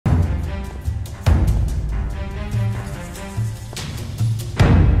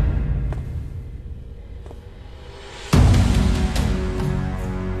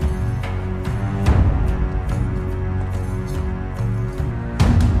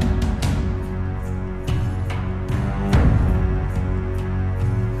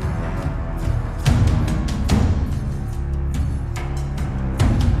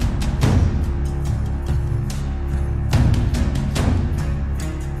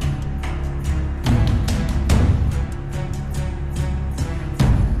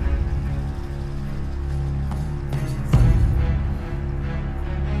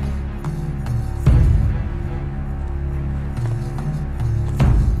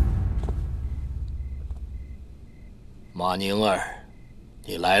马宁儿，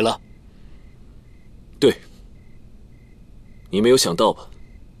你来了。对，你没有想到吧？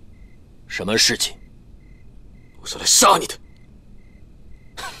什么事情？我是来杀你的。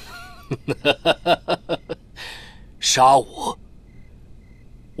杀我？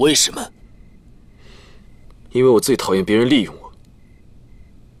为什么？因为我最讨厌别人利用我。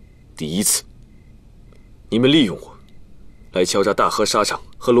第一次，你们利用我来敲诈大和纱厂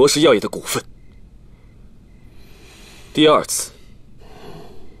和罗氏药业的股份。第二次，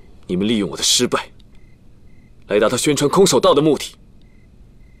你们利用我的失败来达到宣传空手道的目的。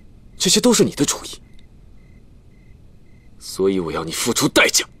这些都是你的主意，所以我要你付出代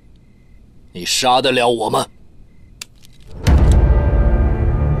价。你杀得了我吗？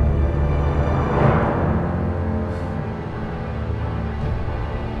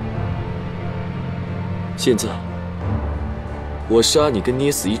现在，我杀你跟捏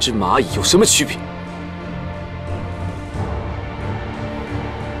死一只蚂蚁有什么区别？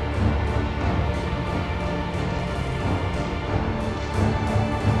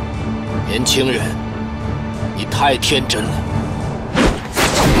年轻人，你太天真了。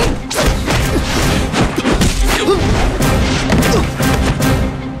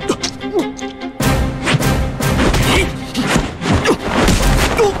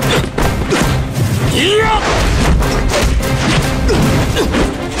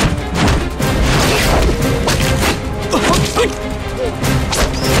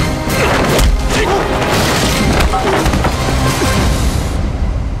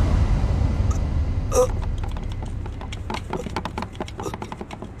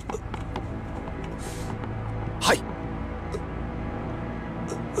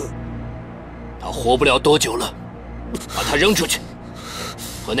活不了多久了，把他扔出去。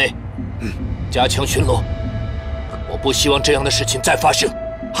河内，加强巡逻，我不希望这样的事情再发生。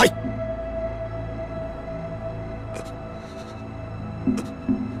嗨。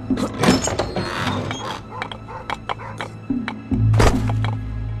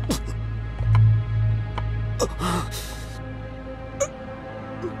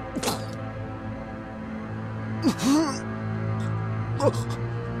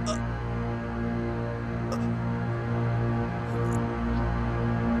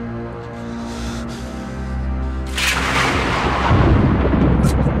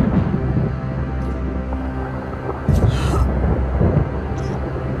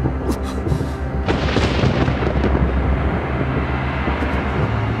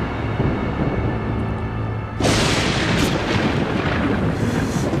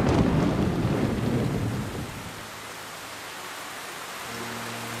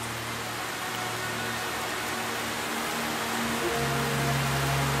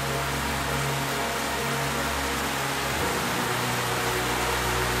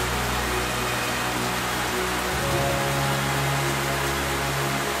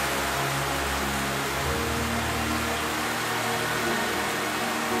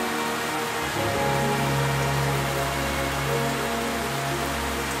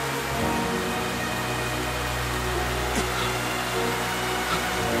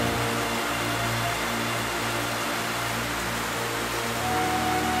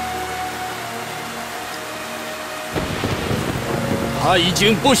他已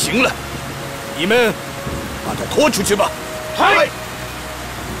经不行了，你们把他拖出去吧。嗨！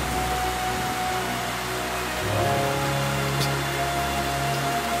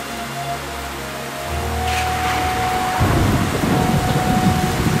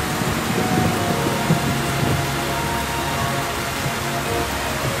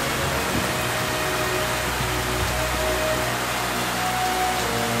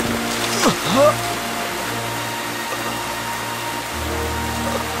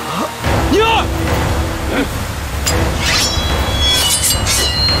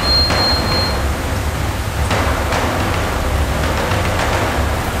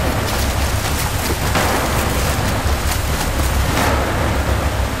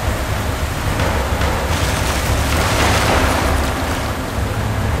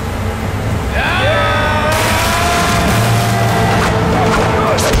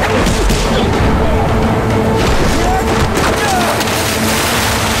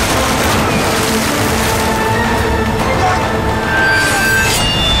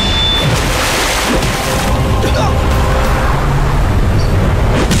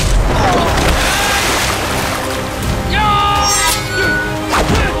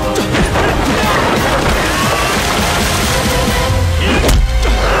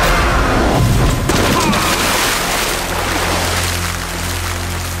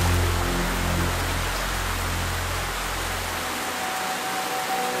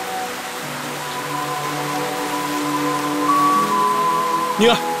宁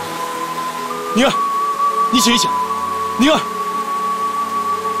儿，宁儿，你醒一醒，宁儿。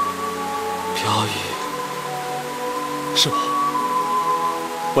飘逸，是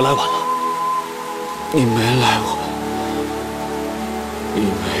我来晚了。你没来晚，你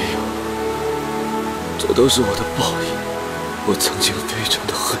没有，这都是我的报应。我曾经非常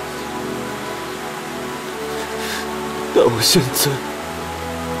的恨你，但我现在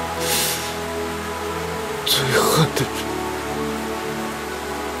最恨的人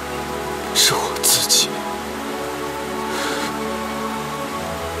是我自己。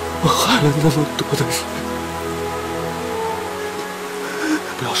我害了那么多的人。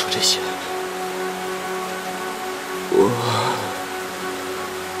不要说这些。我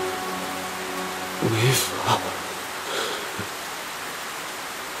没法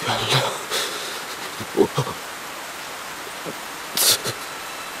原谅我自己。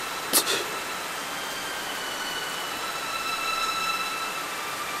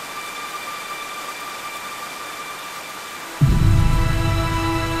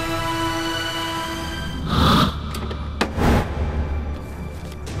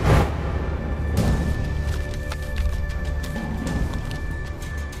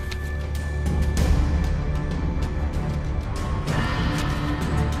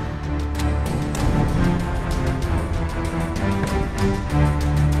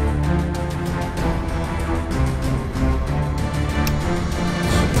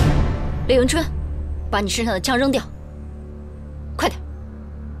李迎春，把你身上的枪扔掉，快点！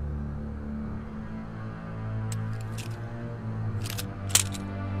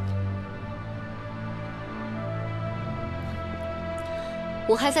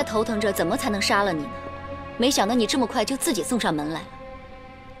我还在头疼着怎么才能杀了你呢，没想到你这么快就自己送上门来了。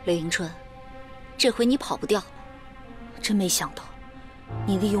李迎春，这回你跑不掉了。真没想到，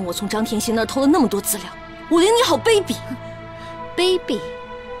你利用我从张天心那儿偷了那么多资料，我连你好卑鄙！卑鄙！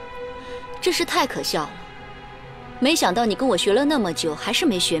真是太可笑了！没想到你跟我学了那么久，还是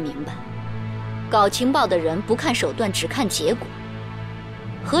没学明白。搞情报的人不看手段，只看结果。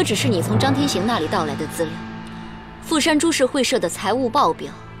何止是你从张天行那里盗来的资料，富山株式会社的财务报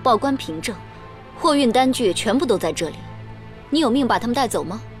表、报关凭证、货运单据全部都在这里。你有命把他们带走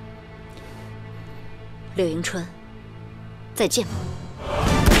吗？柳迎春，再见吧。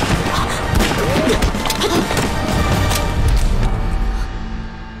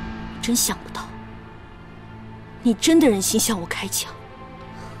真想不到，你真的忍心向我开枪。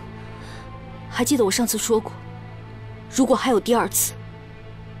还记得我上次说过，如果还有第二次，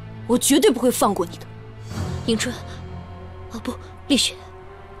我绝对不会放过你的。迎春，哦不，丽雪，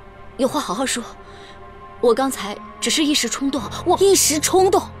有话好好说。我刚才只是一时冲动，一时冲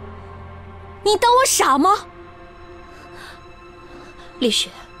动？你当我傻吗？丽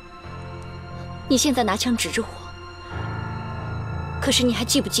雪，你现在拿枪指着我，可是你还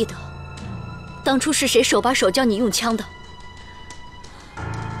记不记得？当初是谁手把手教你用枪的？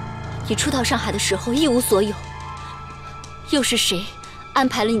你初到上海的时候一无所有，又是谁安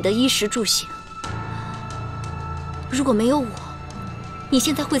排了你的衣食住行？如果没有我，你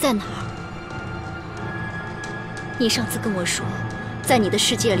现在会在哪儿？你上次跟我说，在你的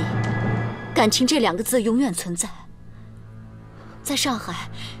世界里，感情这2个字永远存在。在上海，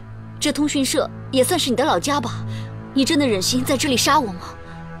这通讯社也算是你的老家吧？你真的忍心在这里杀我吗？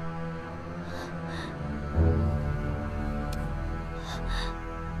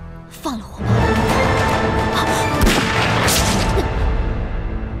放了我吧！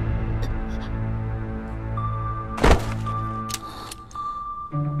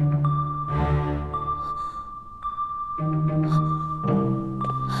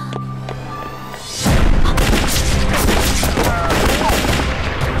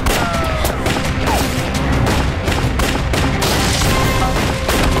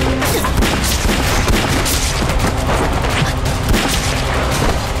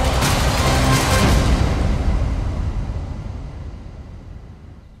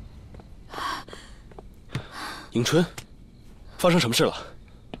迎春，发生什么事了？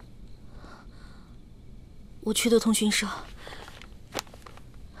我去的通讯社，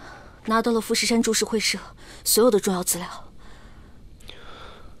拿到了富士山株式会社所有的重要资料，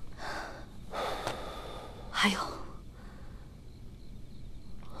还有，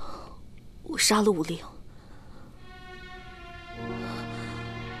我杀了武陵。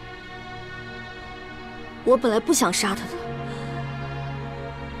我本来不想杀他的，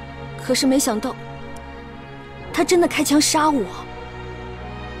可是没想到。他真的开枪杀我！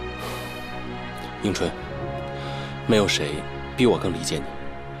迎春，没有谁比我更理解你。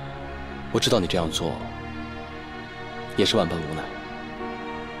我知道你这样做也是万般无奈。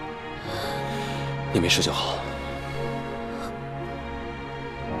你没事就好。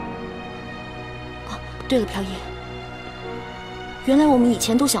对了，飘逸，原来我们以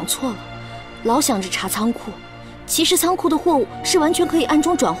前都想错了，老想着查仓库，其实仓库的货物是完全可以暗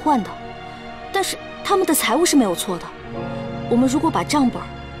中转换的，但是他们的财务是没有错的。我们如果把账本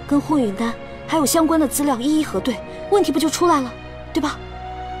跟货运单还有相关的资料一一核对，问题不就出来了，对吧？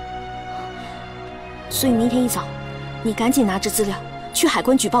所以明天一早，你赶紧拿着资料去海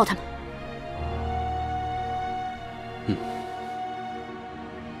关举报他们。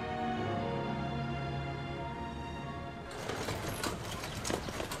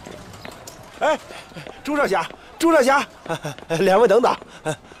哎，朱少侠，朱少侠，两位等等，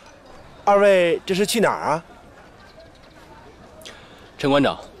二位这是去哪儿啊？陈馆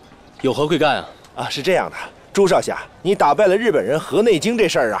长，有何贵干啊？啊，是这样的，朱少侠，你打败了日本人河内经这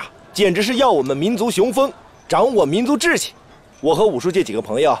事儿啊，简直是要我们民族雄风，掌握民族志气。我和武术界几个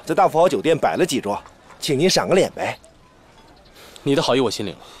朋友在大富豪酒店摆了几桌，请您赏个脸呗。你的好意我心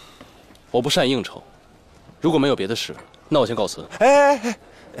领了，我不善应酬，如果没有别的事，那我先告辞。哎，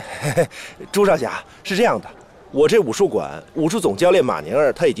朱少侠，是这样的，我这武术馆武术总教练马宁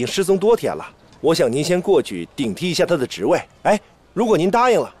儿他已经失踪多天了，我想您先过去顶替一下他的职位。哎，如果您答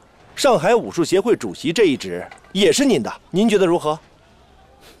应了，上海武术协会主席这一职也是您的，您觉得如何？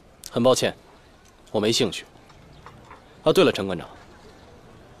很抱歉，我没兴趣。啊，对了，陈馆长，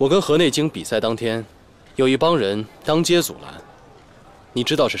我跟河内经比赛当天，有一帮人当街阻拦，你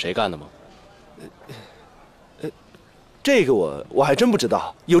知道是谁干的吗？这个我还真不知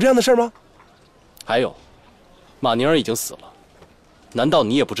道，有这样的事吗？还有，马宁儿已经死了，难道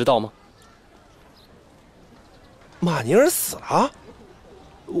你也不知道吗？马宁儿死了？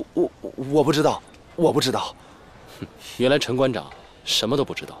我不知道，我不知道。原来陈馆长什么都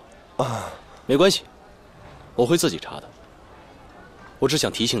不知道啊！没关系，我会自己查的。我只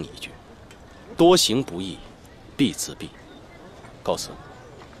想提醒你一句：多行不义必自毙。告辞。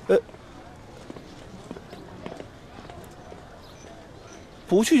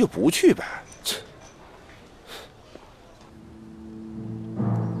不去就不去呗。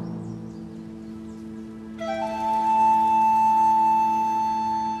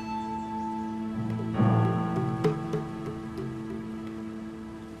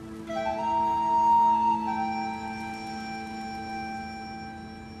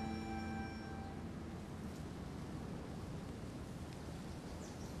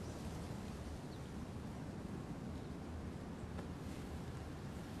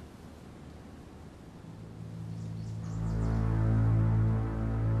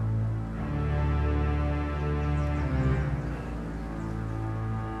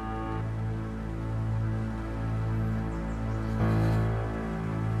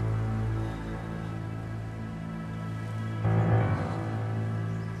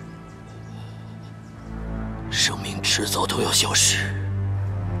生命迟早都要消失，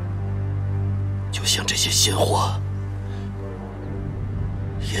就像这些鲜花，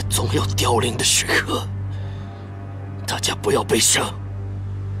也总有凋零的时刻。大家不要悲伤，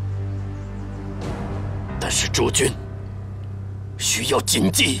但是诸君需要谨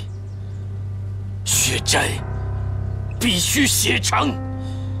记，血债必须血偿。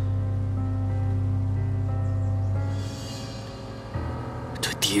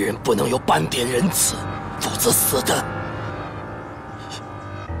对敌人不能有半点仁慈。否则死的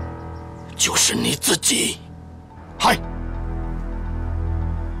就是你自己。嗨！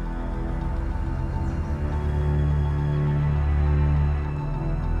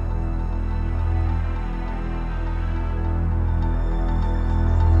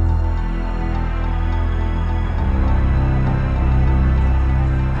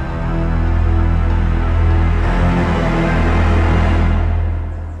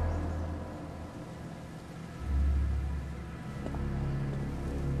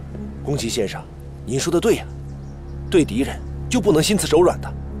宫崎先生，您说的对呀，对敌人就不能心慈手软的。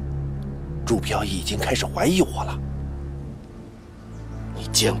朱飘逸已经开始怀疑我了。你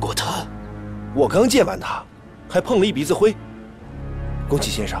见过他？我刚见完他，还碰了一鼻子灰。宫崎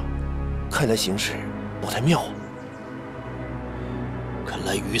先生，看来形势不太妙啊。看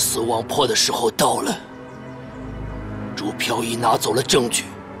来鱼死网破的时候到了。朱飘逸拿走了证据，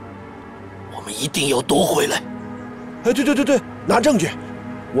我们一定要夺回来。哎，对，拿证据！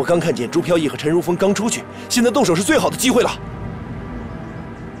我刚看见朱飘逸和陈如风刚出去，现在动手是最好的机会了。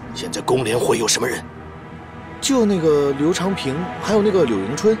现在工联会有什么人？就那个刘长平，还有那个柳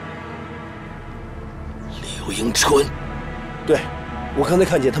迎春。柳迎春？对，我刚才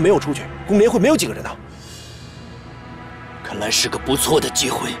看见他没有出去，工联会没有几个人呢。看来是个不错的机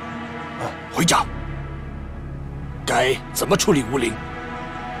会。会长，该怎么处理吴玲？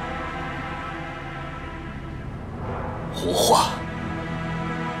胡话！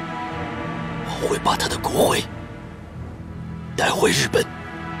会把他的骨灰带回日本。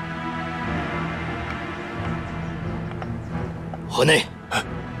河内，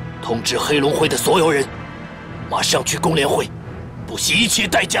通知黑龙会的所有人，马上去工联会，不惜一切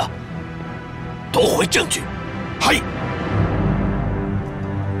代价夺回证据。嗨。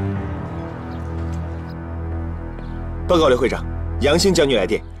报告刘会长，杨兴将军来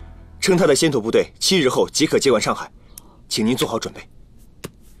电，称他的先头部队7日后即可接管上海，请您做好准备。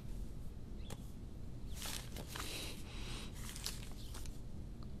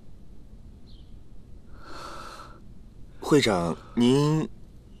会长，您……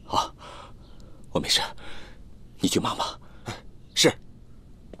啊，我没事，你去忙吧。是。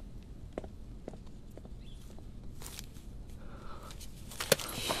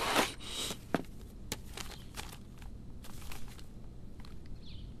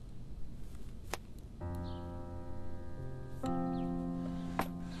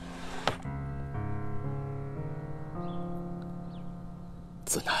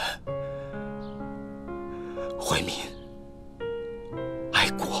子南，怀民，爱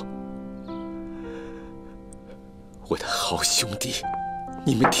国，我的好兄弟，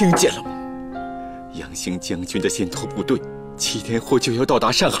你们听见了吗？杨兴将军的先头部队7天后就要到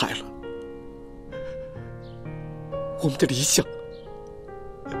达上海了，我们的理想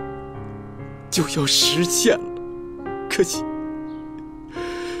就要实现了，可惜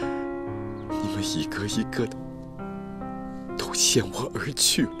你们一个一个的都先我而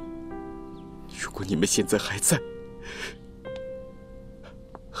去了。如果你们现在还在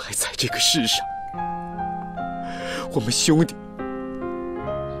这个世上，我们兄弟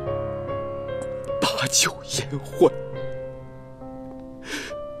把酒言欢，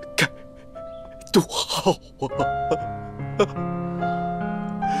该多好啊！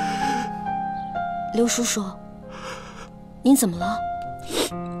刘叔叔，您怎么了？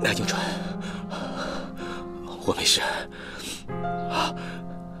南京川，我没事。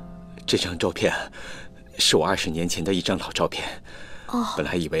这张照片是我20年前的一张老照片。哦，本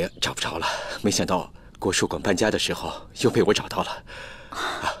来以为找不着了，没想到国术馆搬家的时候又被我找到了。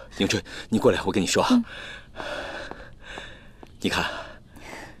迎春，你过来，我跟你说。你看，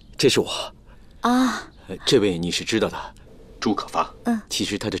这是我。啊。这位你是知道的，朱可发。其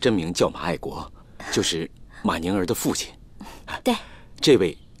实他的真名叫马爱国，就是马宁儿的父亲。对。这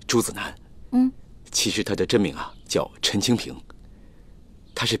位朱子南。其实他的真名啊叫陈清平，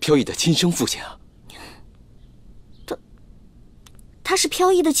他是飘逸的亲生父亲啊。他是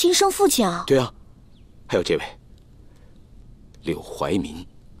飘逸的亲生父亲啊？对啊，还有这位柳怀民，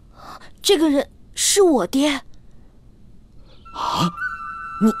这个人是我爹。啊？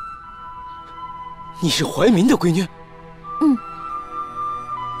你是怀民的闺女？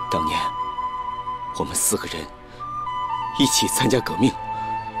当年我们4个人一起参加革命，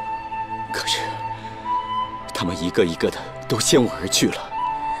可是他们一个一个的都先我而去了。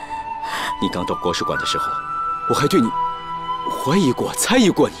你刚到国史馆的时候，我还对你怀疑过、猜疑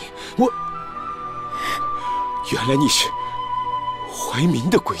过你。原来你是怀民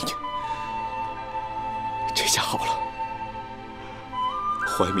的闺女。这下好了，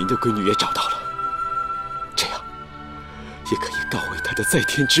怀民的闺女也找到了，这样也可以告慰她的在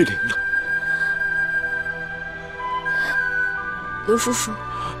天之灵了。刘叔叔，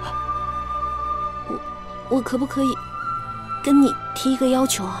我可不可以跟你提一个要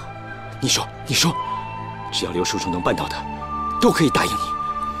求啊？你说，只要刘叔叔能办到的，都可以答应你。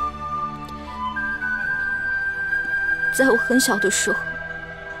在我很小的时候，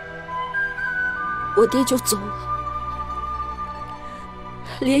我爹就走了，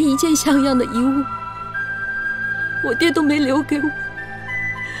连一件像样的遗物，我爹都没留给我，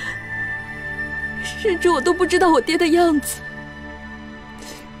甚至我都不知道我爹的样子。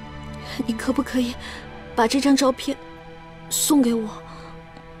你可不可以把这张照片送给我，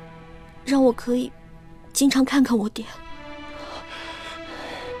让我可以经常看看我爹？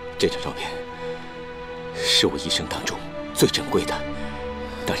这张照片是我一生当中最珍贵的，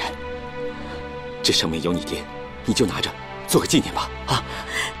当然，这上面有你爹，你就拿着做个纪念吧，啊！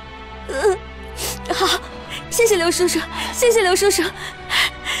好，谢谢刘叔叔，谢谢刘叔叔。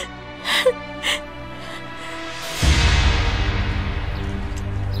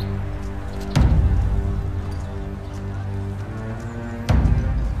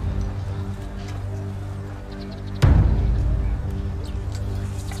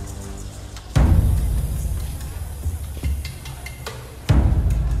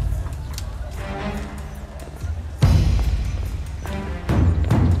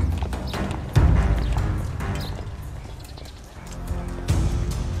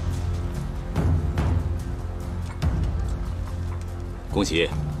恭喜，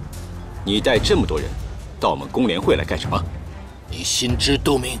你带这么多人到我们工联会来干什么？你心知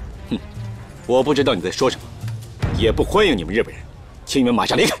肚明。哼，我不知道你在说什么，也不欢迎你们日本人，请你们马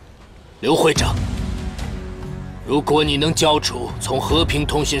上离开。刘会长，如果你能交出从和平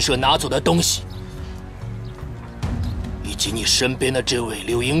通讯社拿走的东西，以及你身边的这位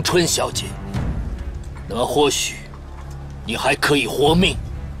柳迎春小姐，那么或许你还可以活命。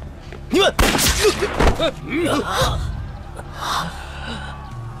你们，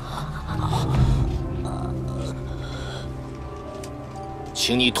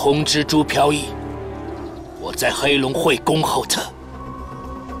请你通知朱飘逸，我在黑龙会恭候他。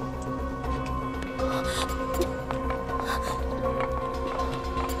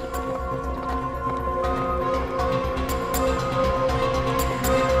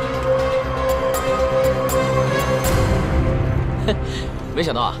没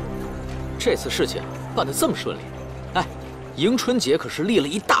想到啊，这次事情办得这么顺利。哎，迎春姐可是立了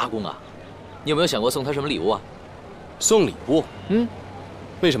一大功啊！你有没有想过送她什么礼物啊？送礼物？嗯，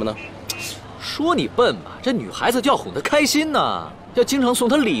为什么呢？说你笨吧，这女孩子就要哄她开心呢，要经常送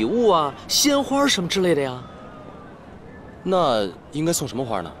她礼物啊、鲜花什么之类的呀。那应该送什么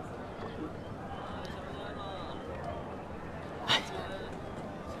花呢？哎，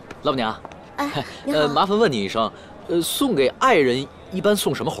老板娘，哎，你好，麻烦问你一声，送给爱人一般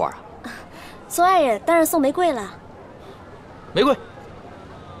送什么花啊？送爱人当然送玫瑰了。玫瑰，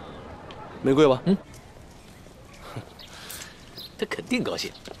玫瑰吧？嗯，他肯定高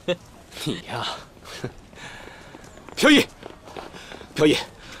兴。你呀，飘逸，飘逸，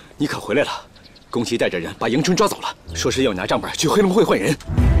你可回来了！宫崎带着人把迎春抓走了，说是要拿账本去黑龙会换人。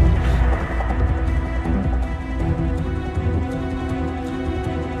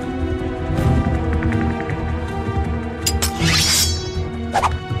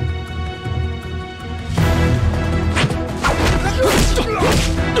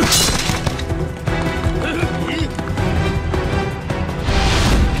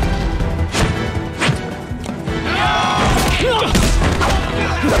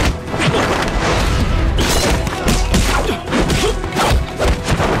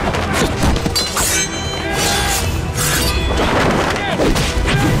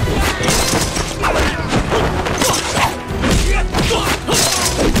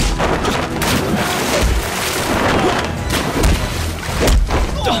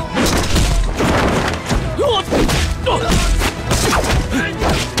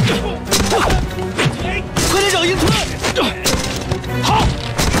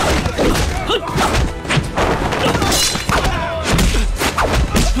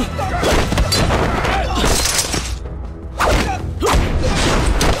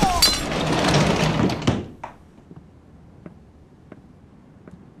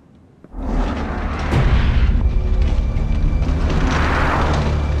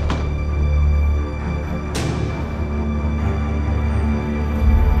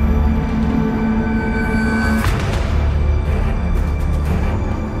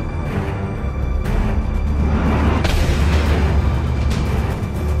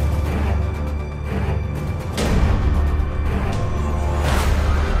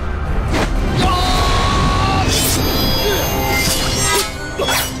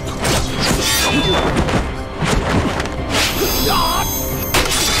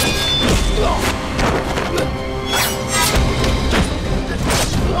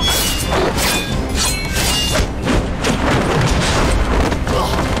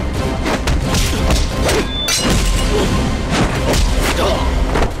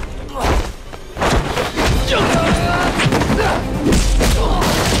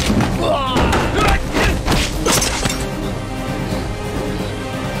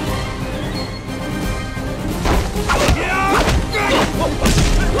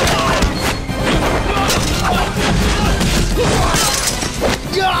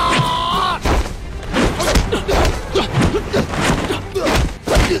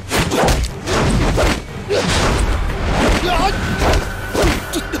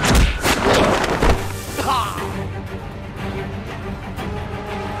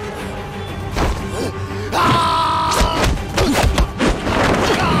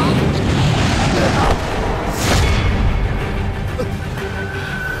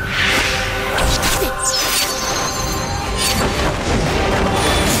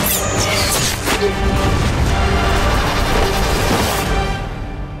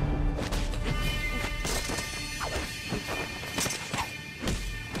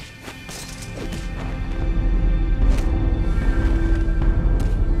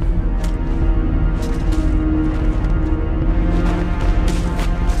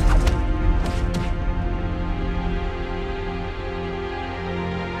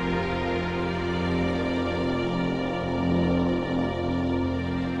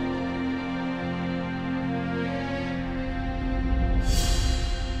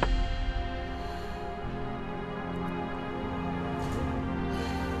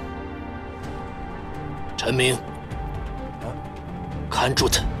陈明，看住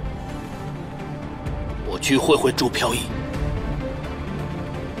他，我去会会朱飘逸，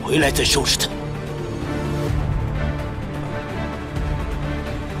回来再收拾他。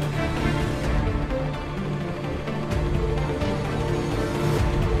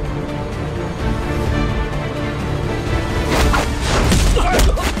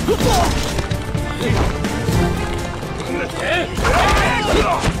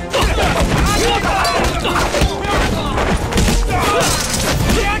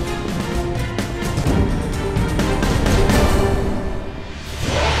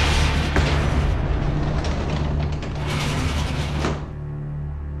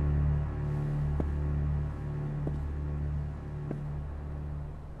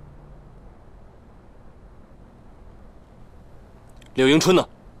柳迎春呢？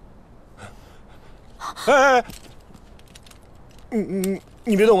哎，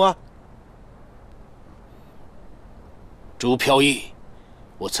你别动啊！朱飘逸，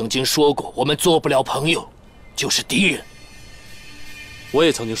我曾经说过，我们做不了朋友，就是敌人。我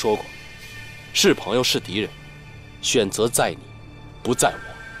也曾经说过，是朋友是敌人，选择在你，不在我。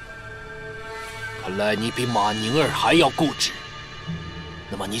看来你比马宁儿还要固执，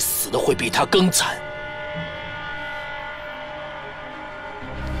那么你死的会比他更惨。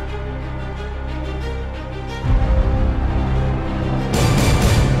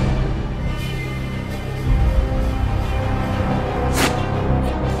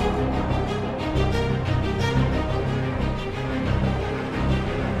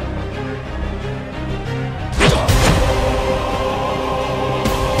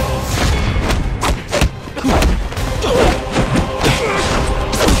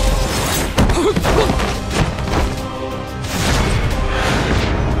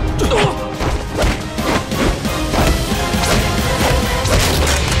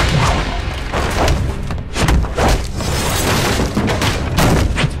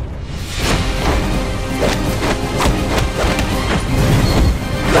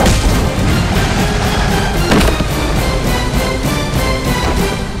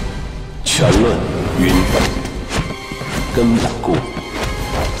全论云：根本固，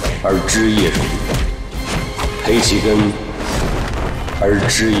而枝叶荣；培其根，而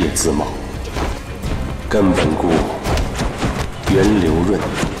枝叶自茂。根本固，源流润，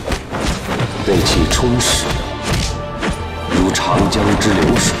内气充实，如长江之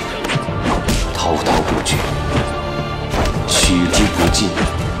流水，滔滔不绝，取之不尽，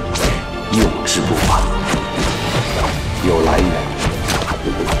用之不完，有来源，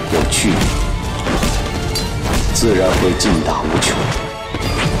有去路，自然会劲大无穷，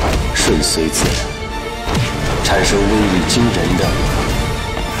顺随自然，产生威力惊人的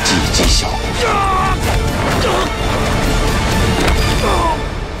积极效果。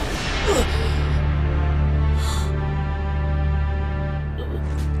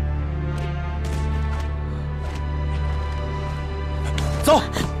走。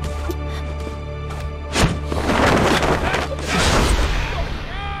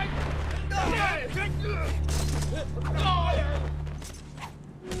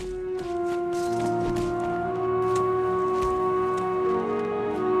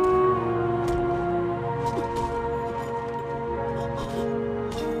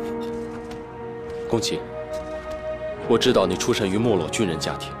宫崎，我知道你出身于没落军人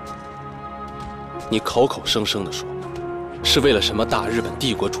家庭，你口口声声地说是为了什么大日本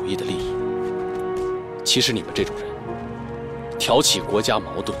帝国主义的利益。其实你们这种人，挑起国家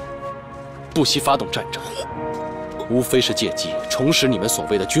矛盾，不惜发动战争，无非是借机重拾你们所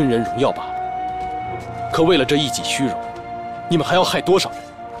谓的军人荣耀罢了。可为了这一己虚荣，你们还要害多少人？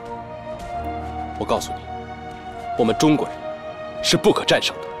我告诉你，我们中国人是不可战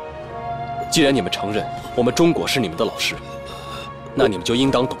胜的。既然你们承认我们中国是你们的老师，那你们就应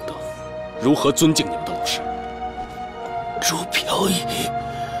当懂得如何尊敬你们的老师。朱飘逸，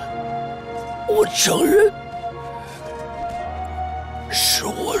我承认是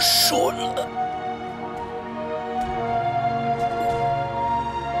我说了。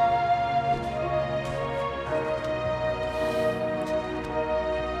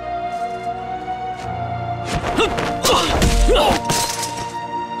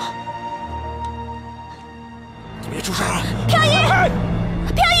别出声了！飘逸，哎，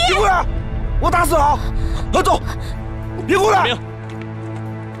飘逸，别过来！我打死好。走，别过来！明，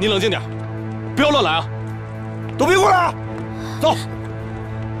你冷静点，不要乱来啊！都别过来！走！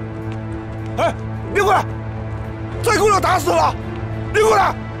哎，别过来！再过来打死了！别过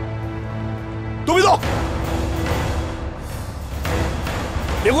来！都别动！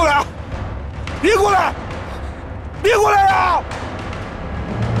别过来啊！别过来！别过来呀！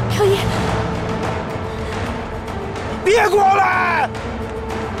飘逸，别过来！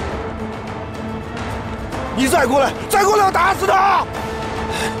你再过来，再过来，我打死他！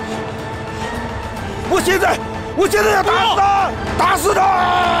我现在要打死他，打死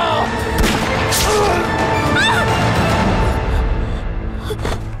他！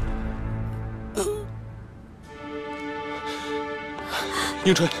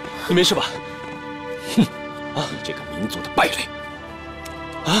迎春，你没事吧？哼！啊，这个民族的败类！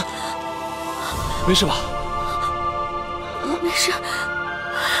啊，没事吧？我没事。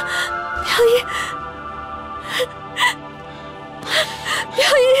飘逸，飘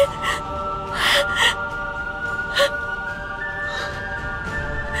逸。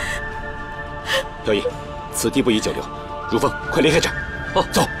飘逸，此地不宜久留。如风，快离开这儿。哦，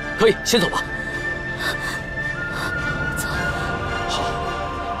走，飘逸，先走吧。走。好，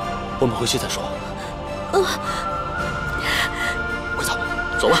我们回去再说。快走，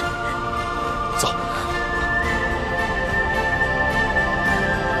走吧。走。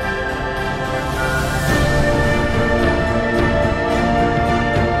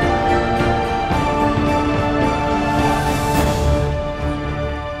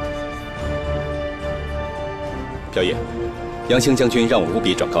飘逸，杨兴将军让我务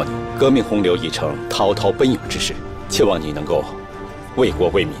必转告你，革命洪流已成滔滔奔涌之势，切望你能够为国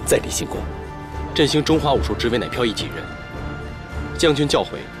为民再立新功。振兴中华武术之威乃飘逸己任，将军教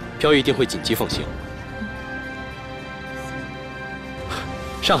诲，飘逸一定会谨记奉行。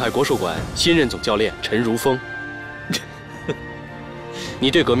上海国术馆新任总教练陈如风，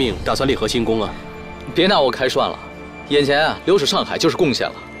你对革命打算立何新功啊？别拿我开涮了，眼前啊，留守上海就是贡献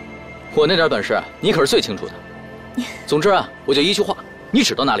了。我那点本事，你可是最清楚的。总之啊，我就一句话，你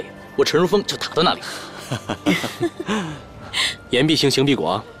指到哪里，我陈如风就打到哪里。言必行，行必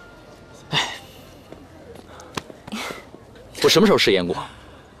果。哎，我什么时候食言过？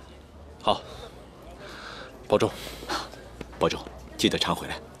好，保重，保重，记得常回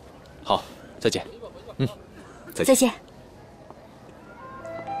来。好，再见。嗯，再见。再见。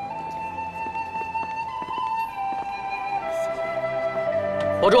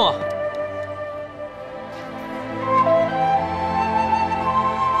保重啊！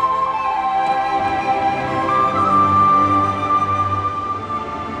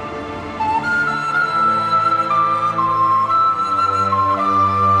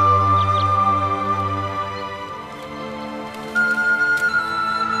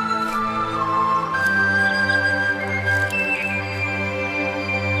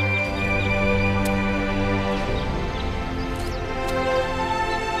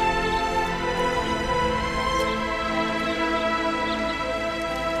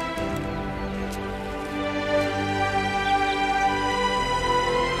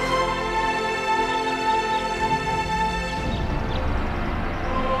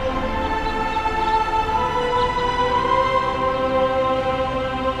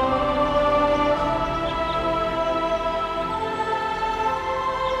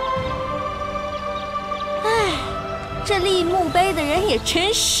这立墓碑的人也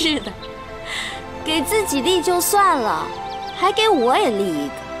真是的，给自己立就算了，还给我也立一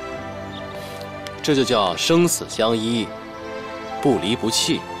个。这就叫生死相依，不离不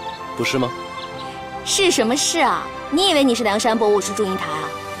弃，不是吗？是什么事啊？你以为你是梁山伯，我是祝英台啊？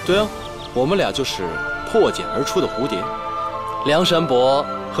对啊，我们俩就是破茧而出的蝴蝶，梁山伯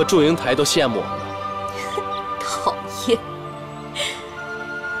和祝英台都羡慕我们呢。讨厌！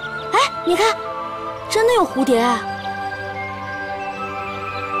哎，你看，真的有蝴蝶啊！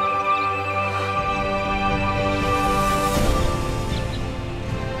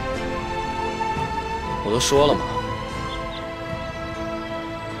我都说了嘛，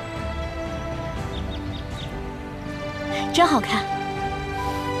真好看。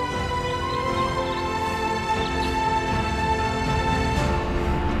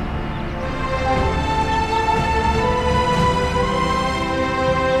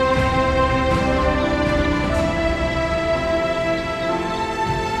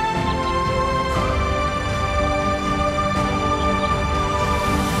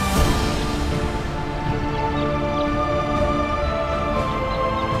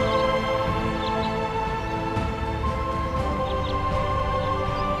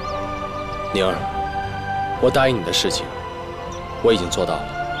宁儿，我答应你的事情，我已经做到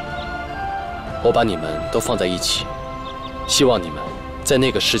了。我把你们都放在一起，希望你们在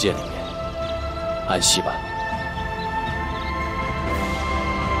那个世界里面安息吧。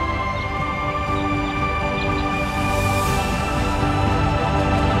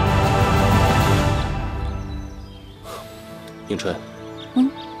迎春，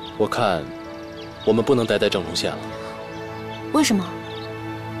我看我们不能待在正中县了。为什么？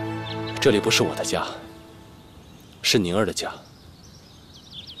这里不是我的家，是宁儿的家。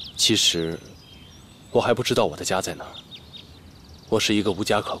其实，我还不知道我的家在哪儿。我是一个无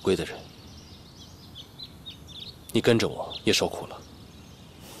家可归的人。你跟着我也受苦了。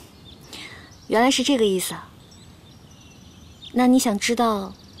原来是这个意思啊。那你想知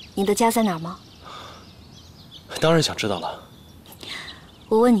道你的家在哪儿吗？当然想知道了。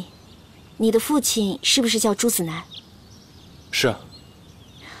我问你，你的父亲是不是叫朱子南？是啊。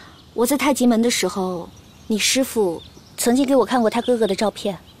我在太极门的时候，你师父曾经给我看过他哥哥的照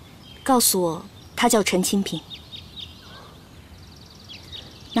片，告诉我他叫陈清平。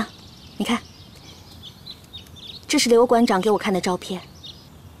那，你看，这是刘馆长给我看的照片，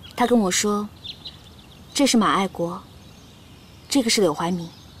他跟我说，这是马爱国，这个是柳怀民，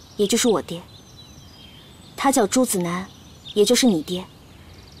也就是我爹。他叫朱子南，也就是你爹。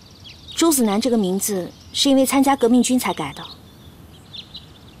朱子南这个名字是因为参加革命军才改的。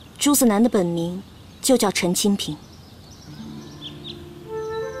朱子南的本名就叫陈清平。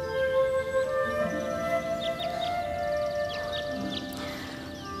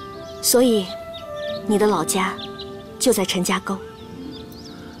所以，你的老家就在陈家沟。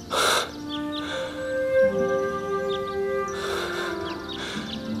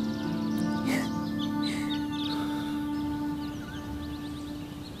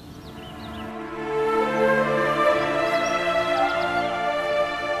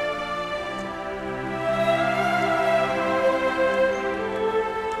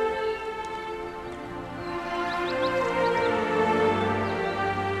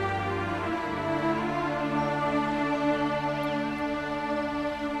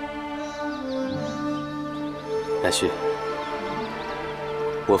乃旭，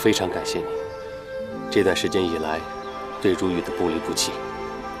我非常感谢你，这段时间以来对如玉的不离不弃。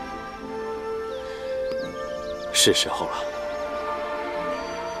是时候了，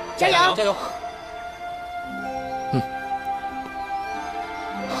加油！加油！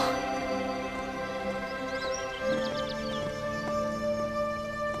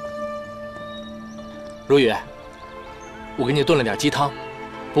如雨，我给你炖了点鸡汤，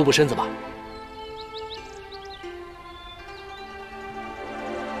补补身子吧。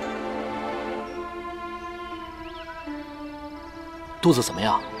肚子怎么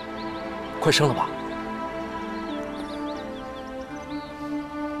样？快生了吧？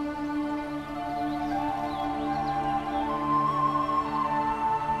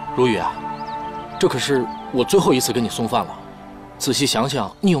如雨啊，这可是我最后一次给你送饭了。仔细想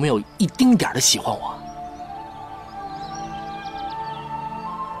想，你有没有一丁点的喜欢我？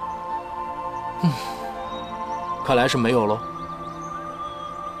看来是没有喽。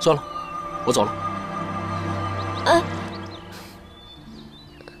算了，我走了。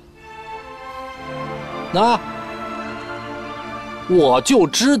那我就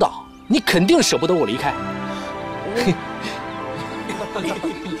知道你肯定舍不得我离开。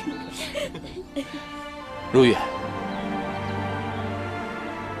如玉，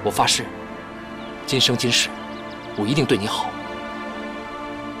我发誓，今生今世，我一定对你好。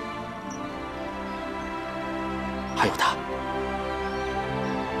还有他。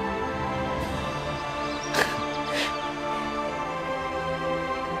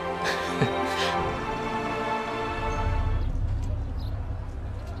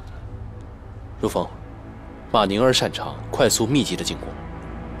如风，马宁儿擅长快速密集的进攻，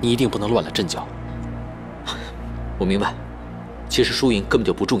你一定不能乱了阵脚。我明白，其实输赢根本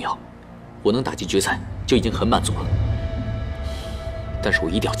就不重要，我能打进决赛就已经很满足了。但是我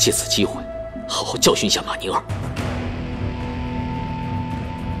一定要借此机会，好好教训一下马宁儿。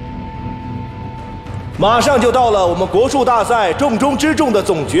马上就到了我们国术大赛重中之重的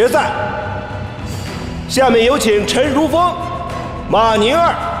总决赛，下面有请陈如风、马宁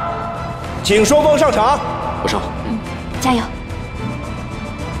儿，请双方上场。我上。加油！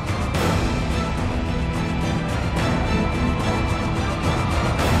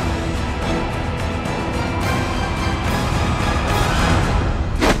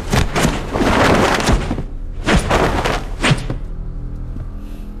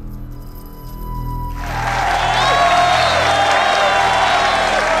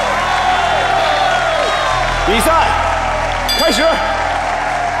比赛开始。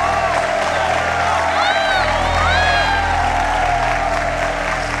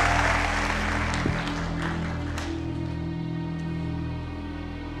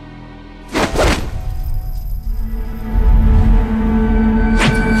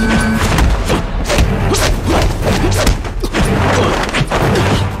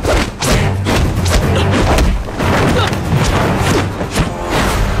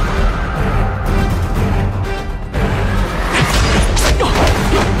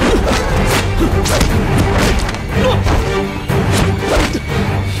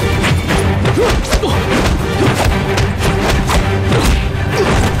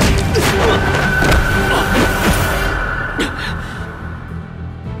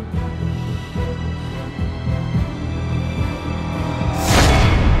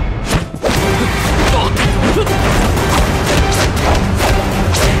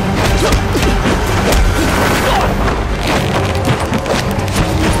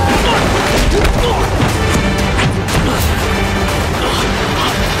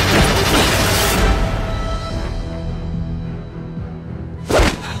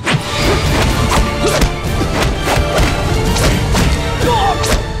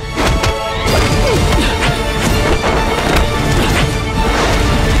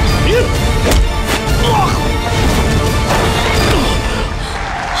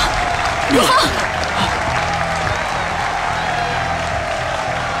刘峰，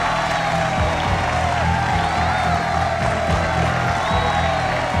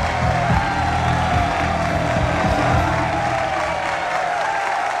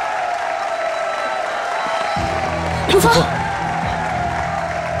刘峰，怪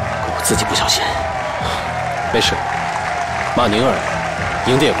我自己不小心。没事，马宁儿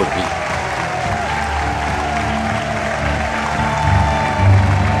赢得也不容易。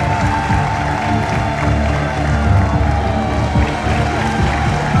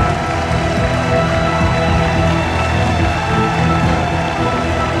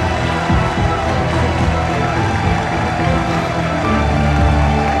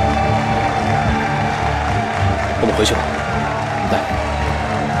 我们回去吧，来。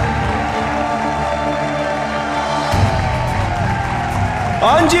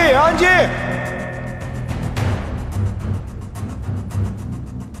安静，安静！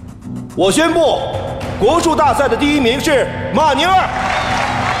我宣布，国术大赛的第1名是马宁儿。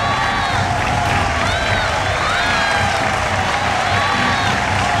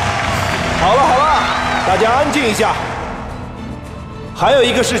好了好了，大家安静一下。还有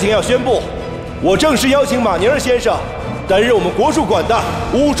一个事情要宣布。 我正式邀请马宁儿先生担任我们国术馆的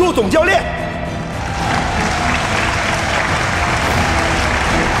武术总教练。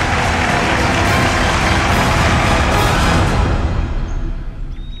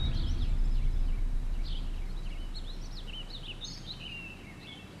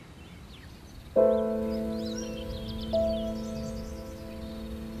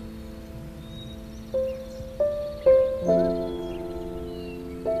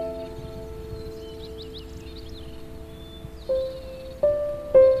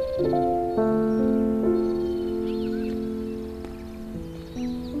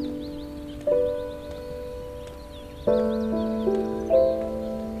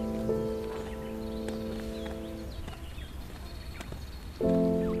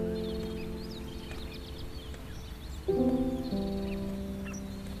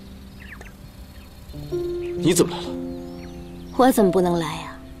你怎么来了？我怎么不能来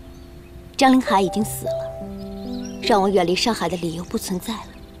呀？张凌海已经死了，让我远离上海的理由不存在了。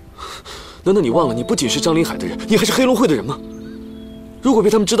难道你忘了你不仅是张凌海的人，你还是黑龙会的人吗？如果被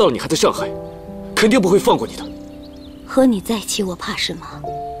他们知道了你还在上海，肯定不会放过你的。和你在一起，我怕什么？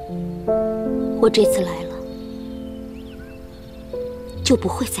我这次来了，就不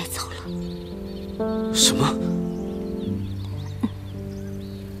会再走了。什么？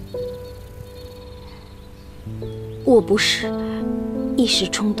 我不是一时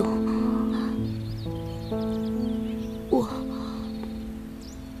冲动，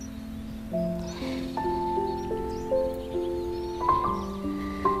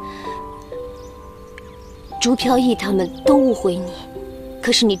朱飘逸他们都误会你，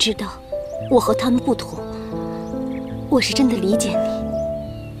可是你知道，我和他们不同，我是真的理解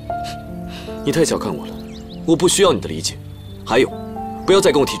你。你太小看我了，我不需要你的理解。还有，不要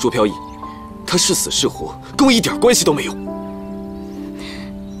再跟我提朱飘逸。 他是死是活，跟我一点关系都没有。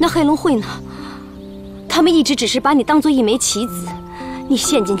那黑龙会呢？他们一直只是把你当做一枚棋子，你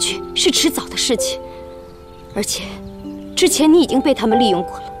陷进去是迟早的事情。而且，之前你已经被他们利用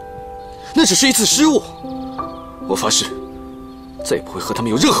过了。那只是一次失误，我发誓，再也不会和他们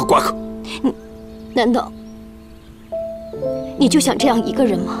有任何瓜葛。难道你就想这样一个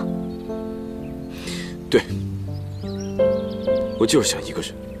人吗？对，我就是想一个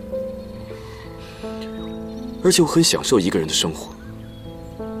人。 而且我很享受一个人的生活。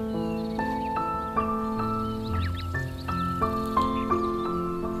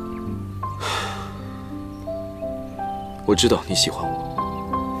我知道你喜欢我，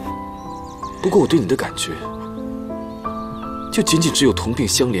不过我对你的感觉，就仅仅只有同病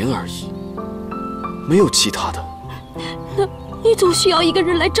相怜而已，没有其他的。那你总需要一个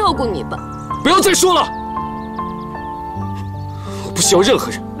人来照顾你吧？不要再说了，我不需要任何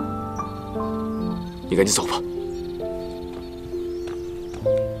人。你赶紧走吧。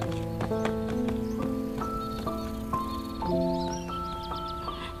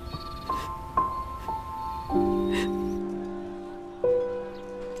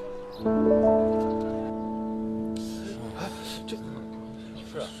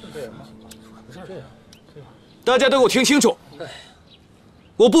 大家都给我听清楚！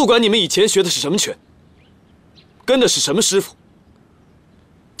我不管你们以前学的是什么拳，跟的是什么师傅。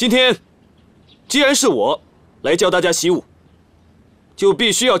今天，既然是我来教大家习武，就必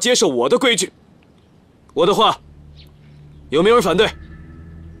须要接受我的规矩。我的话，有没有人反对？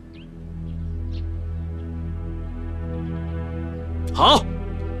好，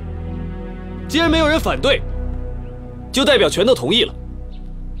既然没有人反对，就代表全都同意了。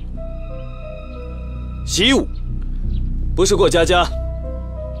习武不是过家家，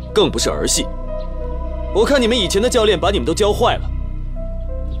更不是儿戏。我看你们以前的教练把你们都教坏了，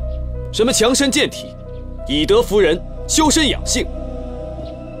什么强身健体、以德服人、修身养性，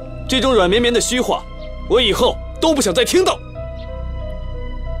这种软绵绵的虚话，我以后都不想再听到。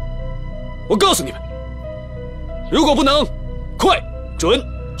我告诉你们，如果不能快、准、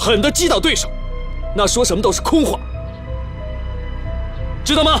狠地击倒对手，那说什么都是空话，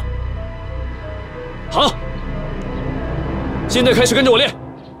知道吗？好，现在开始跟着我练，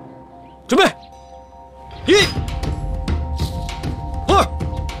准备，1、2、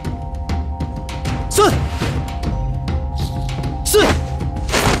3、4、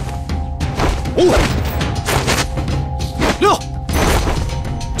5、6、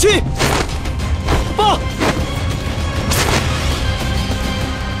7、8。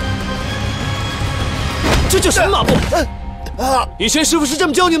这叫什么马步？以前师傅是这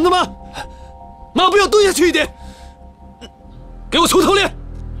么教你们的吗？马步要蹲下去一点。给我从头练，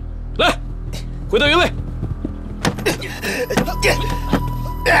来，回到原位。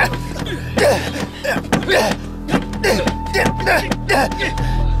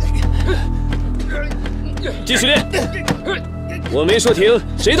继续练，我没说停，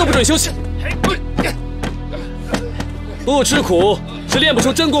谁都不准休息。不吃苦是练不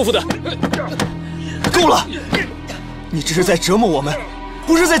出真功夫的。够了，你这是在折磨我们，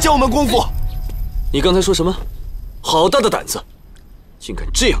不是在教我们功夫。你刚才说什么？好大的胆子，竟敢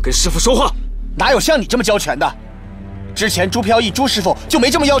这样跟师傅说话！哪有像你这么教拳的？之前朱飘逸朱师傅就没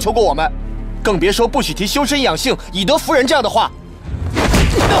这么要求过我们，更别说不许提修身养性、以德服人这样的话。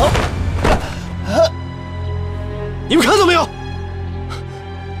你们看到没有？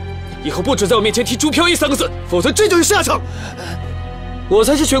以后不准在我面前提朱飘逸3个字，否则这就是下场。我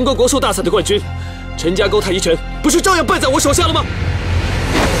才是全国国术大赛的冠军，陈家沟太极拳不是照样败在我手下了吗？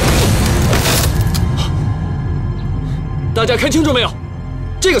大家看清楚没有？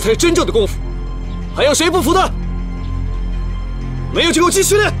这个才是真正的功夫。还有谁不服的？没有就给我继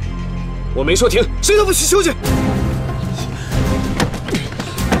续练！我没说停，谁都不许休息。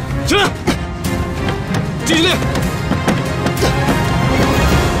起来，继续练。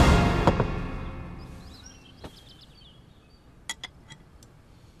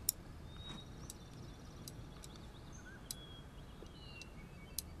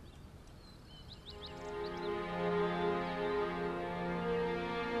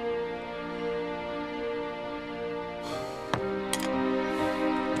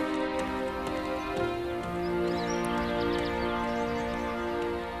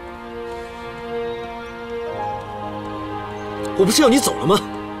我不是要你走了吗？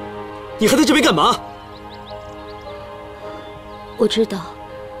你还在这边干嘛？我知道，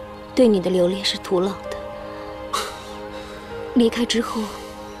对你的留恋是徒劳的。离开之后，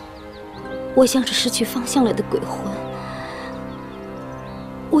我像是失去方向了的鬼魂，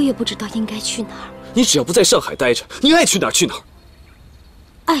我也不知道应该去哪儿。你只要不在上海待着，你爱去哪儿去哪儿。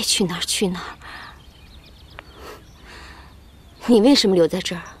爱去哪儿去哪儿。你为什么留在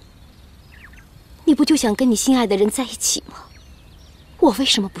这儿？你不就想跟你心爱的人在一起吗？我为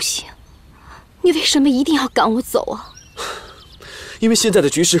什么不行？你为什么一定要赶我走啊？因为现在的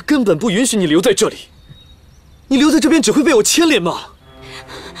局势根本不允许你留在这里。你留在这边只会被我牵连嘛。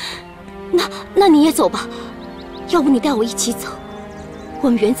那你也走吧，要不你带我一起走，我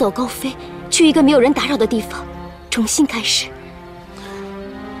们远走高飞，去一个没有人打扰的地方，重新开始。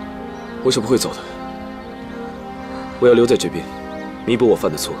我是不会走的，我要留在这边，弥补我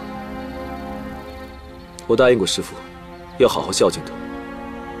犯的错。我答应过师傅，要好好孝敬他。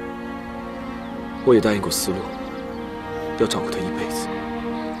我也答应过思洛，要照顾他一辈子。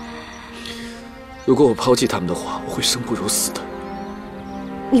如果我抛弃他们的话，我会生不如死的。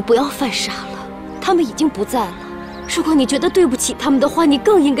你不要犯傻了，他们已经不在了。如果你觉得对不起他们的话，你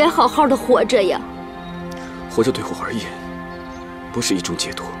更应该好好的活着呀。活着对我而言，不是一种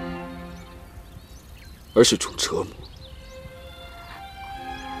解脱，而是种折磨。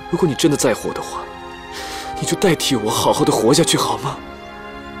如果你真的在乎我的话，你就代替我好好的活下去好吗？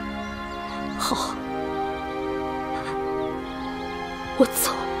好，我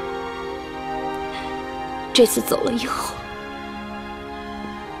走。这次走了以后，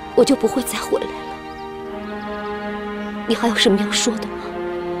我就不会再回来了。你还有什么要说的吗？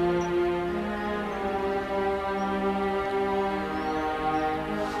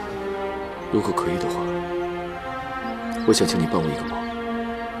如果可以的话，我想请你帮我一个忙。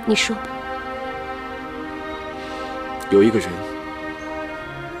你说。有一个人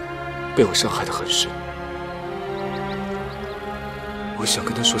被我伤害得很深，我想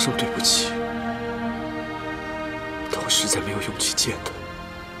跟他说声对不起，但我实在没有勇气见他。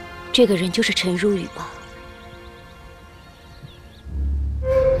这个人就是陈如雨吧？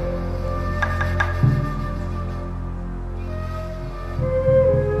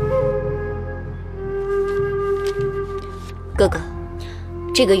哥哥，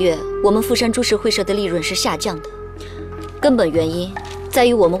这个月我们富山株式会社的利润是下降的，根本原因在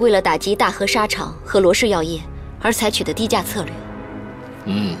于我们为了打击大和纱厂和罗氏药业而采取的低价策略。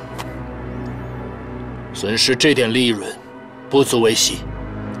损失这点利润，不足为喜。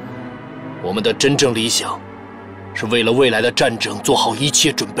我们的真正理想，是为了未来的战争做好一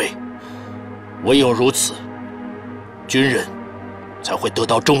切准备。唯有如此，军人才会得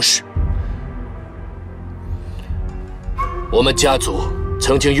到重视。我们家族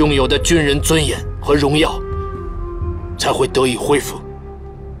曾经拥有的军人尊严和荣耀，才会得以恢复。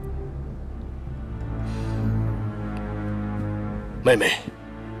妹妹，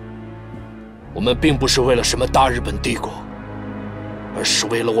我们并不是为了什么大日本帝国，而是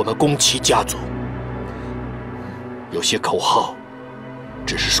为了我们宫崎家族。有些口号，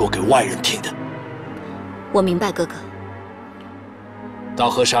只是说给外人听的。我明白，哥哥。大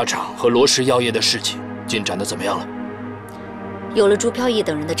和纱厂和罗氏药业的事情进展得怎么样了？有了朱飘逸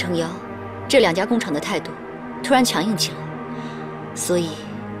等人的撑腰，这2家工厂的态度突然强硬起来，所以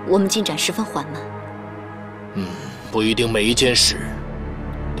我们进展十分缓慢。不一定每一件事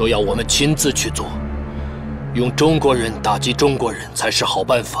都要我们亲自去做，用中国人打击中国人才是好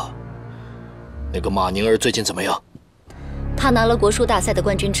办法。那个马宁儿最近怎么样？他拿了国术大赛的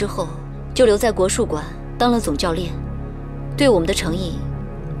冠军之后，就留在国术馆当了总教练，对我们的诚意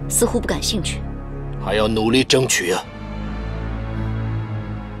似乎不感兴趣。还要努力争取啊！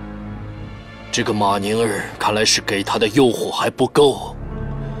这个马宁儿看来是给他的诱惑还不够，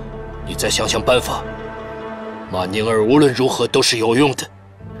你再想想办法。马宁儿无论如何都是有用的。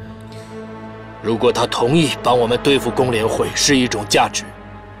如果他同意帮我们对付工联会是一种价值，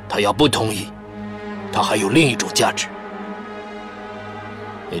他要不同意，他还有另一种价值。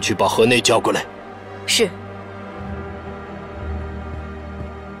你去把河内叫过来。是。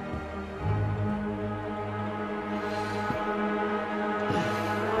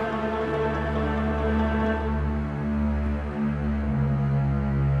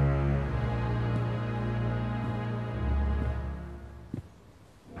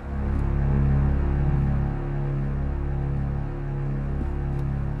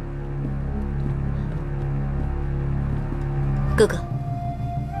哥哥，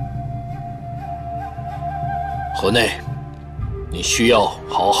河内，你需要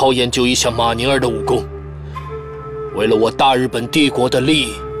好好研究一下马宁儿的武功。为了我大日本帝国的利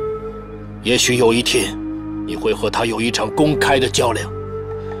益，也许有一天你会和他有一场公开的较量，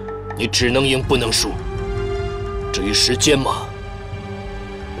你只能赢不能输。至于时间嘛，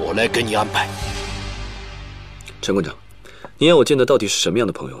我来给你安排。陈馆长，您要我见的到底是什么样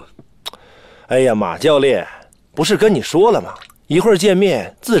的朋友啊？哎呀，马教练，不是跟你说了吗？一会儿见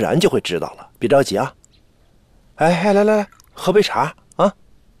面，自然就会知道了，别着急啊。哎，来，喝杯茶啊。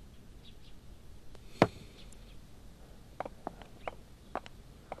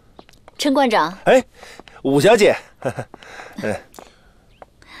陈馆长。哎，武小姐。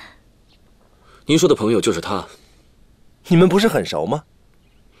您说的朋友就是他。你们不是很熟吗？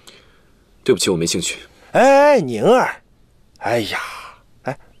对不起，我没兴趣。哎，宁儿，哎呀，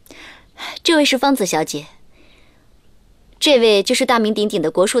哎，这位是芳子小姐。这位就是大名鼎鼎的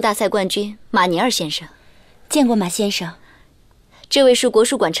国术大赛冠军马尼尔先生。见过马先生。这位是国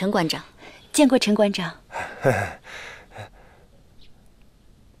术馆陈馆长。见过陈馆长。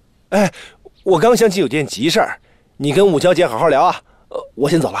哎，我刚想起有件急事儿，你跟武小姐好好聊啊。我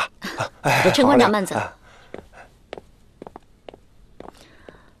先走了。哎，陈馆长慢走。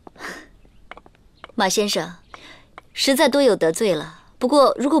马先生，实在多有得罪了。不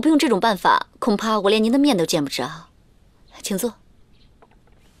过如果不用这种办法，恐怕我连您的面都见不着。请坐。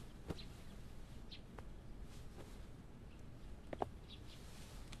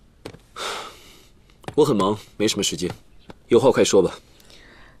我很忙，没什么时间，有话快说吧。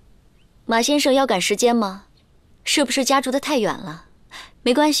马先生要赶时间吗？是不是家住得太远了？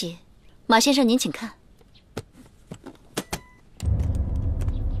没关系，马先生您请看。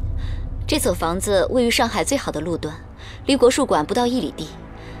这所房子位于上海最好的路段，离国术馆不到1里地。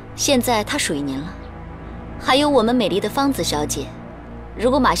现在它属于您了。还有我们美丽的芳子小姐，如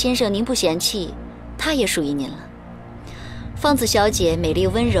果马先生您不嫌弃，她也属于您了。芳子小姐美丽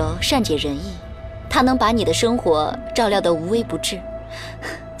温柔，善解人意，她能把你的生活照料得无微不至。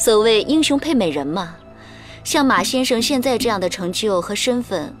所谓英雄配美人嘛，像马先生现在这样的成就和身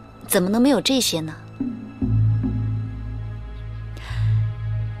份，怎么能没有这些呢？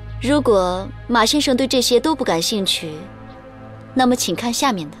如果马先生对这些都不感兴趣，那么请看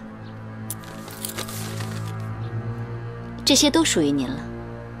下面的。这些都属于您了。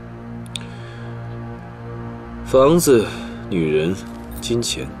房子、女人、金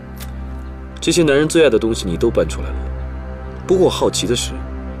钱，这些男人最爱的东西你都搬出来了。不过我好奇的是，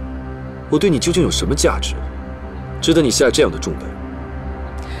我对你究竟有什么价值，值得你下这样的重本？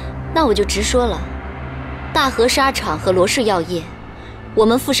那我就直说了，大和纱厂和罗氏药业，我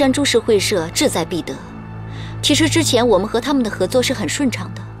们富山株式会社志在必得。其实之前我们和他们的合作是很顺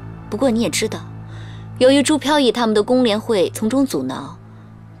畅的，不过你也知道，由于朱飘逸他们的工联会从中阻挠，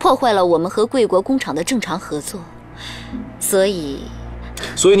破坏了我们和贵国工厂的正常合作，所以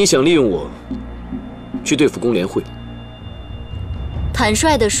你想利用我去对付工联会？坦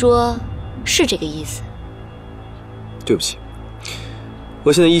率地说，是这个意思。对不起，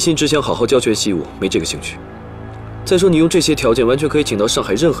我现在一心只想好好教拳习武，没这个兴趣。再说，你用这些条件完全可以请到上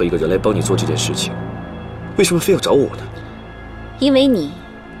海任何一个人来帮你做这件事情，为什么非要找我呢？因为你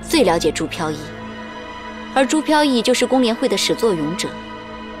最了解朱飘逸，而朱飘逸就是工联会的始作俑者，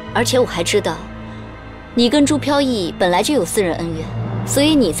而且我还知道，你跟朱飘逸本来就有私人恩怨，所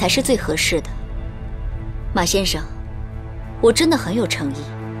以你才是最合适的。马先生，我真的很有诚意，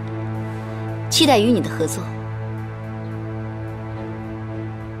期待与你的合作。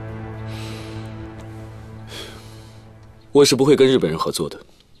我是不会跟日本人合作的，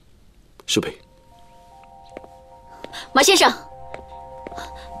失陪。马先生，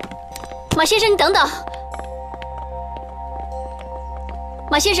马先生，你等等。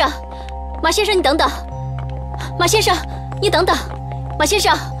马先生，马先生，你等等。马先生，你等等。马先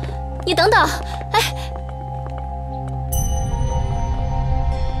生，你等等。哎，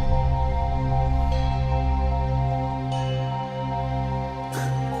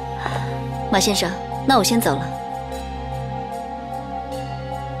马先生，那我先走了。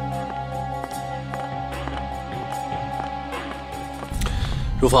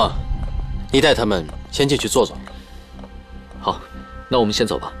如风，你带他们先进去坐坐。好，那我们先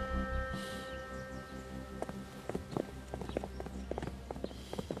走吧。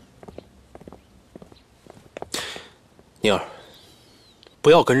宁儿，不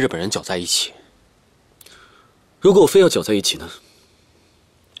要跟日本人搅在一起。如果我非要搅在一起呢？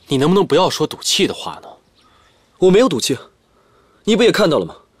你能不能不要说赌气的话呢？我没有赌气啊，你不也看到了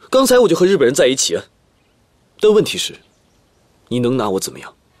吗？刚才我就和日本人在一起啊。但问题是，你能拿我怎么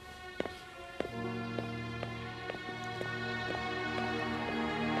样？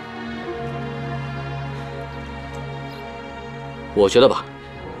我觉得吧，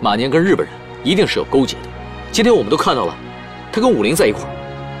马年跟日本人一定是有勾结的。今天我们都看到了，他跟武林在一块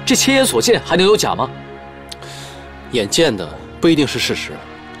儿，这亲眼所见还能有假吗？眼见的不一定是事实，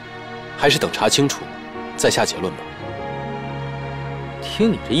还是等查清楚再下结论吧。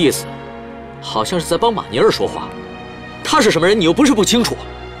听你这意思，好像是在帮马宁儿说话。他是什么人，你又不是不清楚。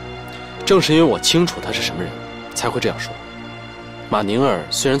正是因为我清楚他是什么人，才会这样说。马宁儿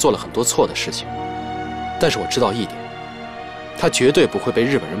虽然做了很多错的事情，但是我知道一点，他绝对不会被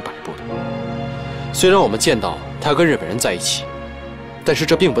日本人摆布的。虽然我们见到他跟日本人在一起，但是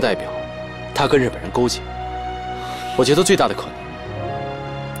这并不代表他跟日本人勾结。我觉得最大的可能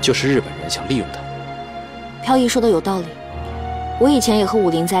就是日本人想利用他。飘逸说的有道理，我以前也和武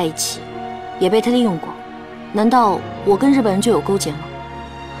林在一起，也被他利用过。难道我跟日本人就有勾结吗？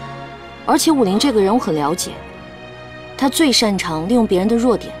而且武林这个人我很了解，他最擅长利用别人的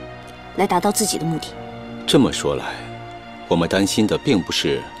弱点来达到自己的目的。这么说来，我们担心的并不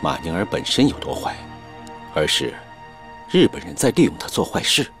是马宁儿本身有多坏，而是日本人在利用他做坏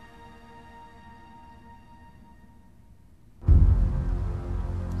事。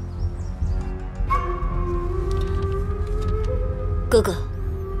哥哥，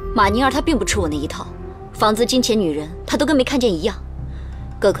马宁儿她并不吃我那一套，房子、金钱、女人，她都跟没看见一样。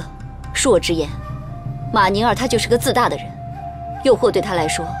哥哥，恕我直言，马宁儿她就是个自大的人，诱惑对她来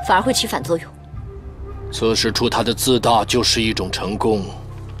说反而会起反作用。测试出他的自大就是一种成功，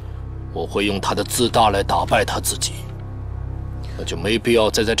我会用他的自大来打败他自己，那就没必要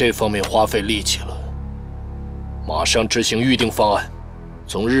再在这方面花费力气了。马上执行预定方案，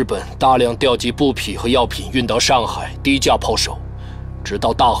从日本大量调集布匹和药品运到上海，低价抛售，直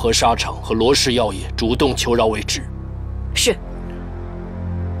到大和纱厂和罗氏药业主动求饶为止。是。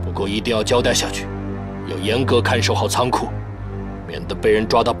不过一定要交代下去，要严格看守好仓库，免得被人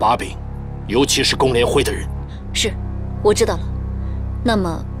抓到把柄。尤其是工联会的人。是，我知道了。那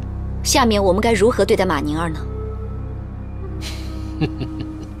么，下面我们该如何对待马宁儿呢？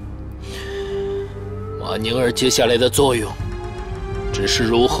马宁儿接下来的作用，只是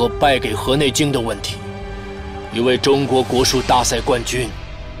如何败给河内京的问题。一位中国国术大赛冠军，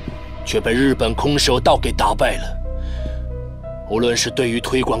却被日本空手道给打败了。无论是对于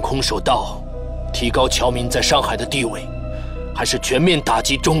推广空手道，提高侨民在上海的地位，还是全面打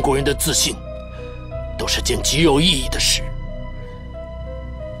击中国人的自信，都是件极有意义的事。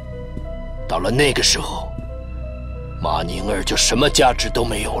到了那个时候，马宁儿就什么价值都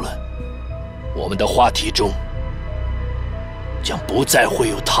没有了。我们的话题中将不再会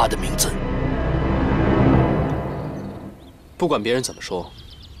有他的名字。不管别人怎么说，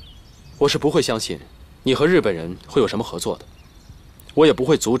我是不会相信你和日本人会有什么合作的，我也不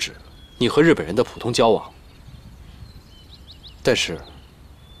会阻止你和日本人的普通交往。但是，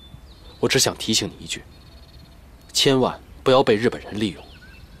我只想提醒你一句，千万不要被日本人利用。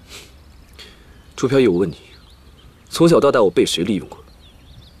朱飘逸，我问你，从小到大我被谁利用过？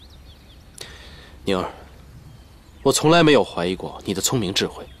宁儿，我从来没有怀疑过你的聪明智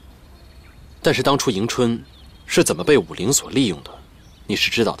慧。但是当初迎春是怎么被武陵所利用的，你是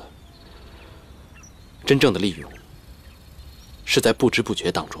知道的。真正的利用是在不知不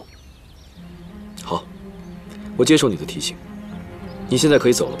觉当中。好，我接受你的提醒。你现在可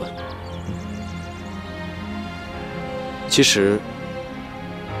以走了吧？其实，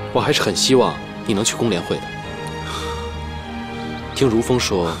我还是很希望你能去工联会的。听如风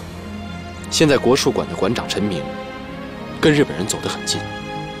说，现在国术馆的馆长陈明跟日本人走得很近。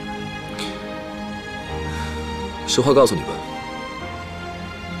实话告诉你吧，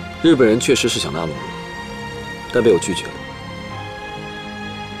日本人确实是想拉拢我，但被我拒绝了。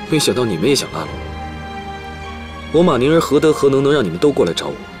没想到你们也想拉拢我，我马宁儿何德何能让你们都过来找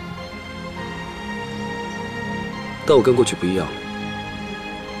我？但我跟过去不一样了，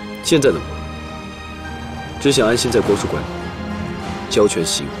现在的我只想安心在国术馆里教拳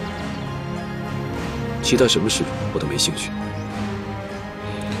习武，其他什么事我都没兴趣。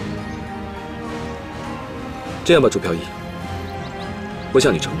这样吧，朱飘逸，我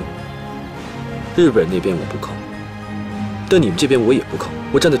向你承诺，日本人那边我不靠，但你们这边我也不靠，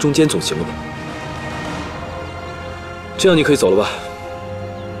我站在中间总行了吧？这样你可以走了吧？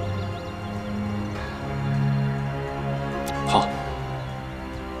好，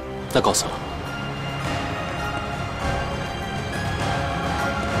那告辞了。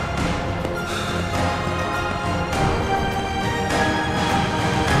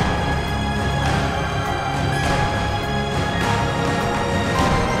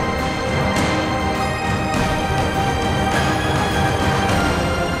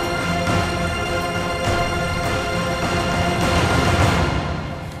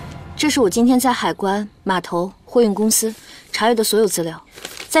这是我今天在海关、码头、货运公司查阅的所有资料，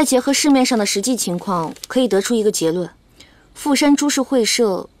再结合市面上的实际情况，可以得出一个结论：富山株式会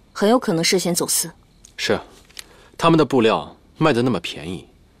社很有可能涉嫌走私。是，他们的布料卖得那么便宜，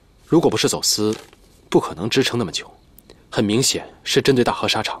如果不是走私，不可能支撑那么久。很明显是针对大和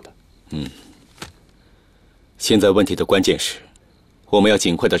纱厂的。现在问题的关键是，我们要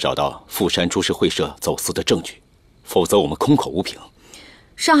尽快的找到富山株式会社走私的证据，否则我们空口无凭。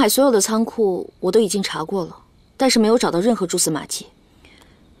上海所有的仓库我都已经查过了，但是没有找到任何蛛丝马迹。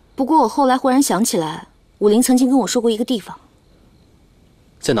不过我后来忽然想起来，武林曾经跟我说过一个地方。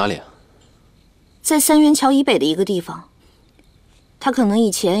在哪里啊？在三元桥以北的一个地方。他可能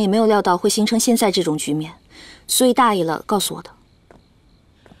以前也没有料到会形成现在这种局面，所以大意了告诉我的。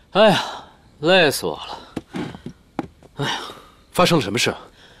哎呀，累死我了！哎呀，发生了什么事？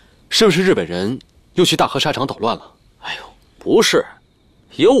是不是日本人又去大和纱厂捣乱了？哎呦，不是。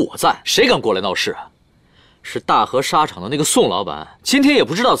有我在，谁敢过来闹事啊？是大和纱厂的那个宋老板，今天也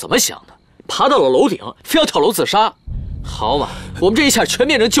不知道怎么想的，爬到了楼顶，非要跳楼自杀。好嘛，我们这一下全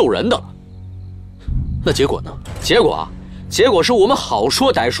变成救人的了。那结果呢？结果是我们好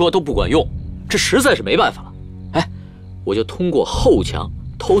说歹说都不管用，这实在是没办法了。哎，我就通过后墙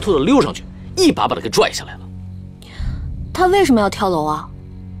偷偷的溜上去，一把把他给拽下来了。他为什么要跳楼啊？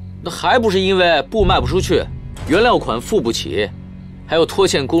那还不是因为布卖不出去，原料款付不起。还有拖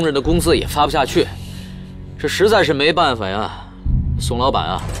欠工人的工资也发不下去，这实在是没办法呀。宋老板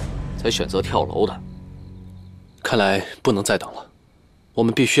啊，才选择跳楼的。看来不能再等了，我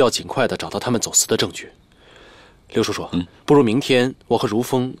们必须要尽快的找到他们走私的证据。刘叔叔，不如明天我和如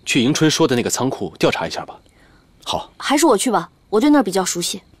风去迎春说的那个仓库调查一下吧。好，还是我去吧，我对那儿比较熟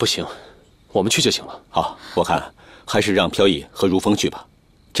悉。不行，我们去就行了。好，我看还是让飘逸和如风去吧，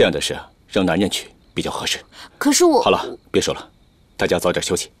这样的事让男人去比较合适。可是我……好了，别说了。大家早点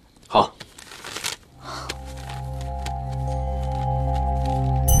休息。好。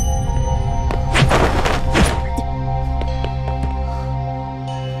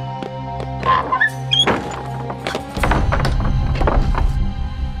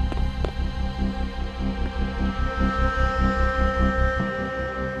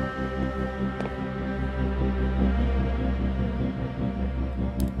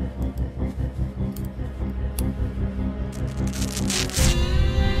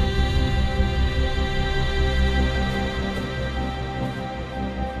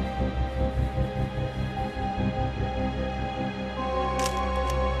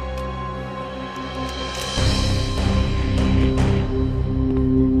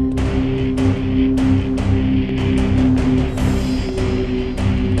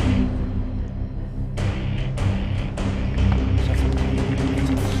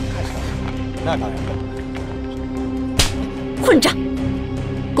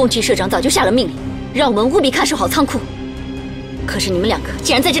宫崎社长早就下了命令，让我们务必看守好仓库。可是你们两个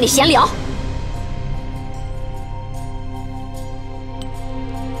竟然在这里闲聊。